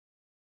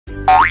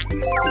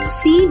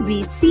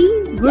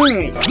CVC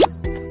words.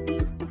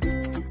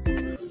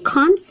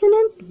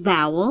 Consonant,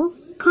 vowel,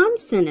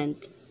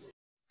 consonant.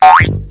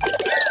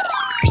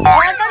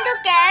 Welcome to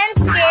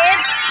Ken's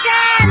Kids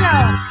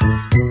channel.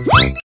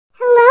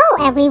 Hello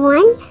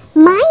everyone,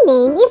 my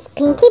name is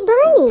Pinky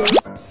Bunny.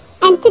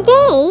 And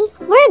today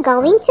we're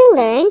going to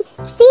learn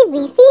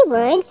CVC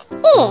words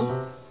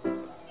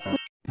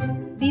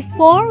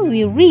Before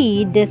we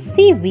read the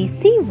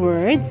CVC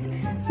words,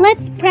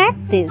 let's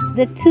practice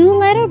the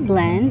two-letter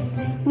blends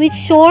with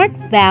short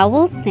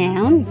vowel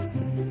sound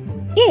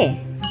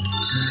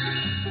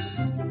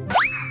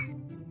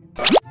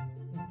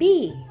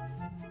B,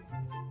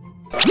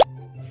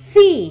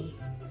 C,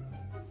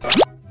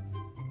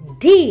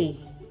 D,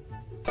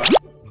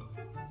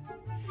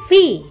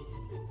 F,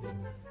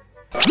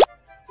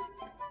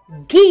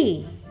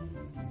 G,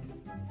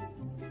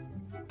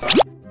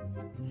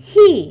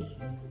 H,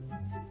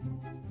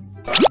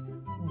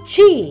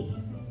 G,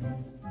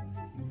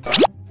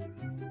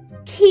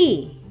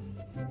 K,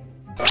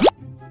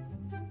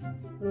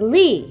 L,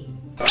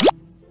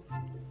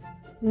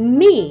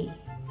 M,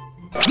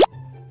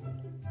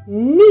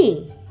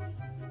 N,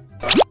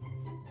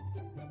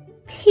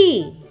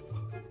 P,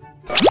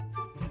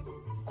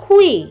 Q,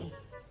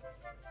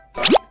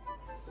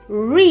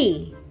 R,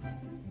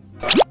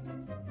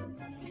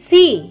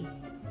 C,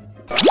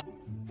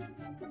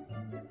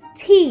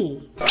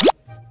 T,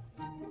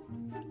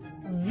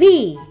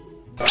 V,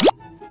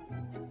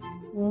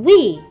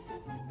 W,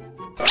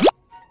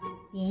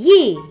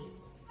 Y,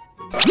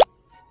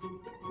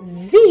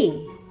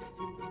 Z.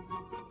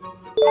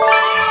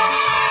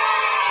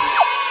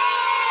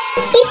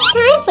 It's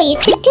time for you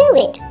to do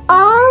it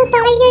all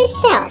by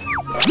yourself.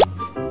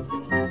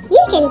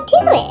 You can do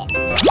it.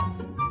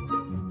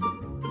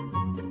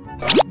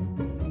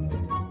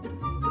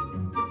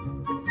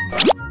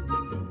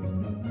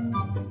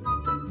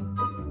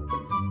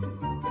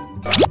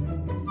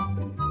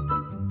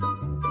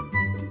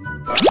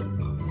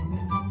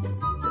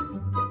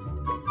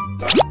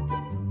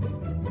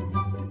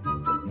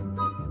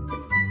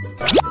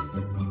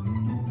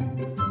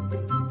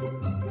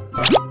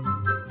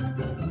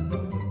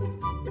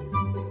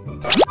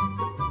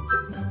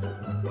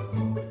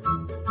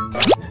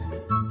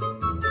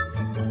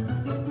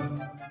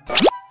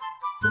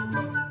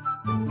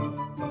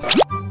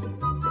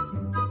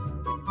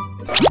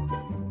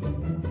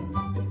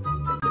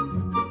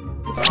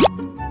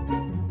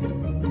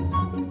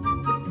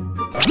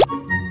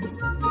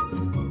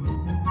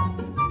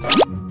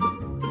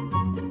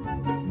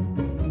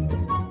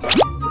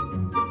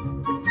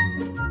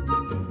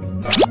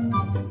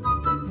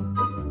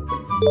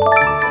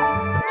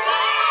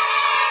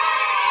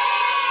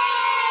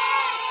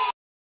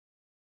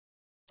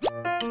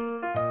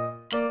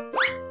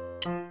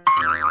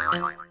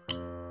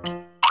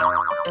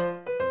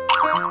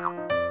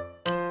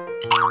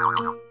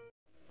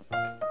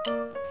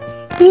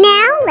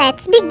 Now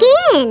let's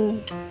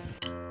begin.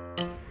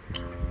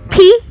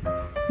 Pig,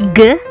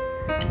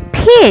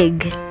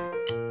 pig.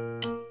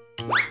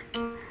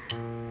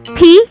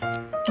 Pig,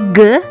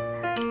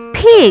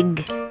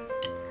 pig.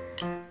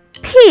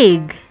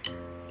 Pig.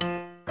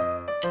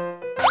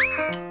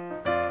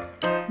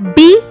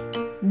 Big,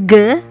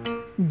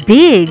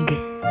 big.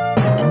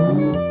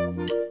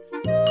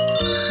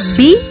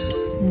 Big,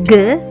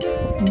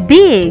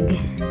 big.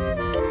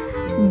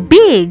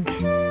 Big.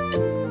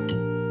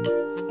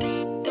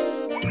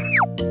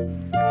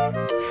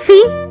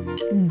 Fig,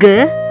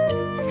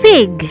 fig.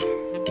 Fig,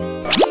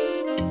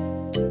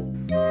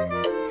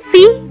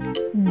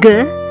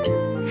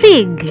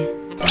 fig.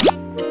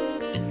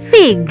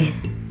 Fig.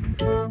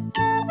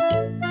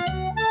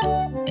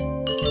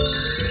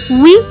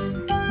 Wig,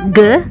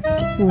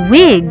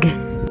 wig.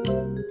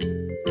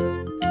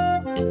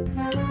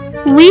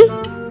 Wig,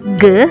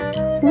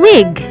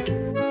 wig.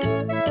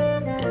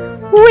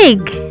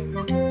 Wig.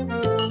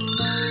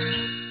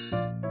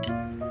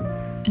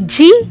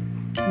 Jig,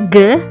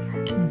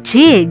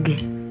 jig.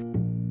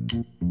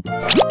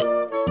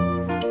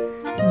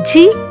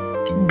 Jig,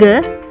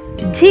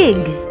 jig.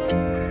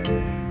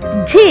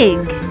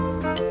 Jig.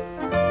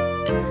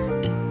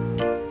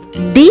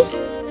 Dig,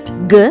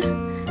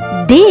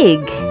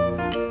 dig.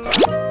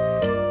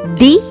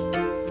 Dig,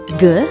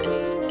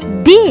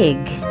 dig.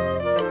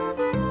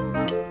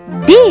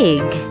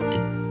 Dig.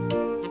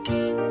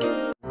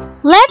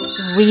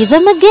 Let's read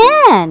them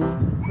again.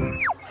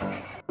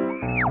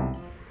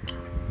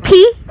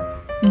 Pig,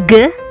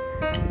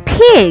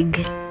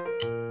 pig.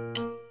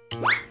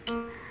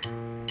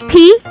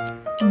 Pig,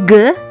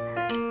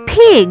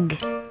 pig.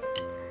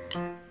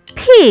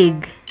 Pig.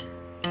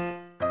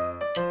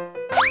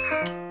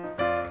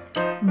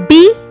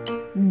 Big,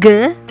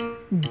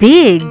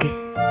 big.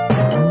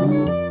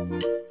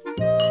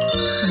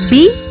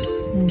 Big,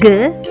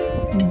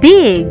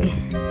 big.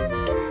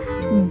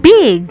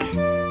 Big.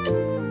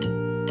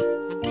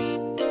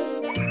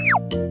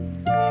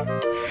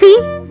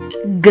 Fig,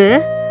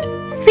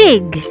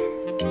 fig.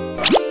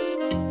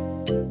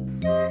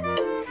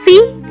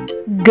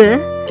 Fig,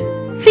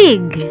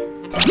 fig.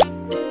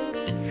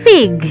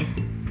 Fig.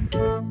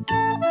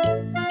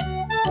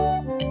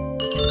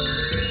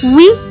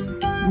 Wig,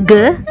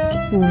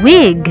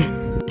 wig.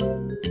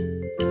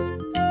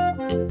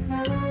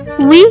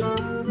 Wig,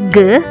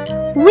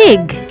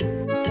 wig.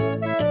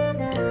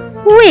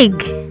 Wig.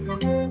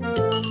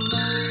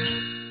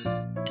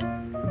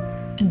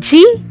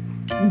 Jig,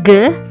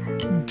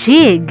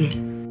 jig.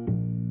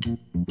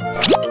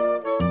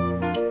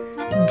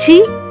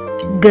 Jig,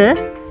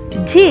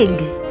 jig.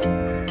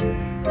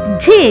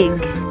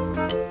 Jig.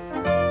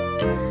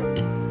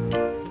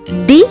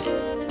 Dig,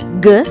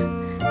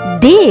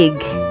 dig.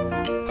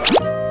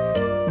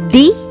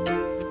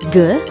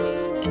 Dig,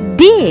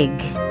 dig.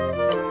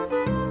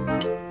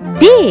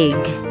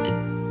 Dig.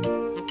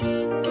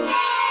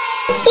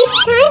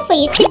 It's time for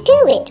you to do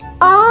it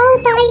all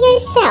by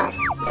yourself.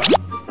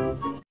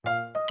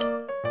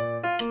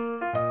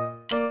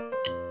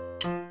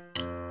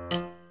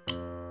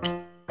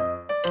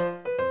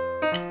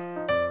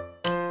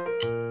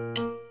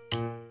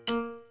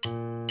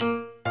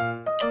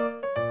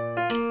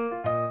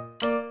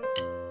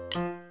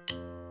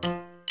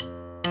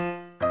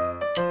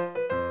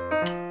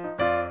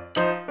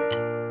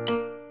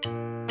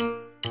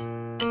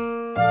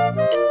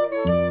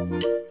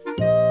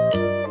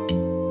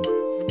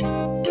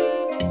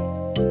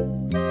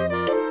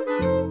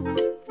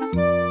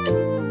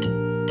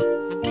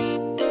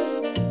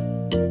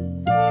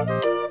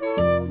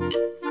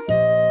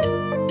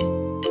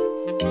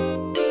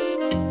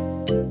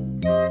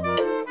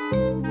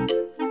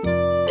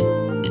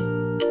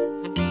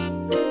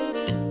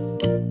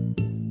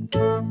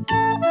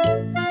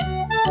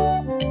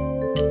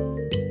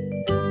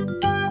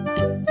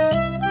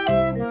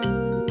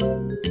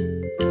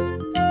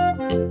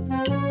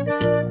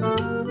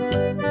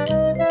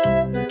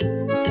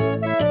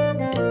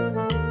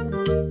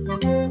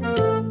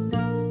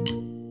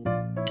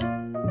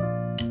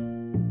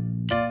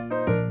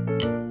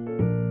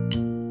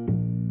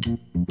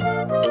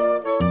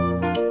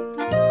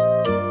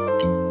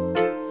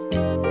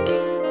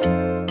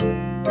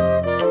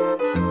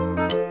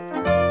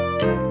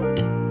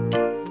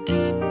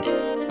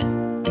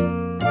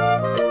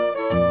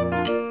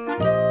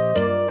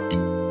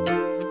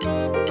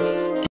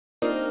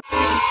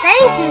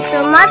 Thank you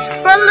so much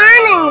for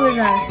learning with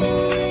us.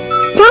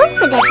 Don't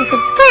forget to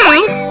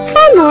subscribe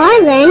for more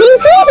learning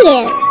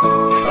videos.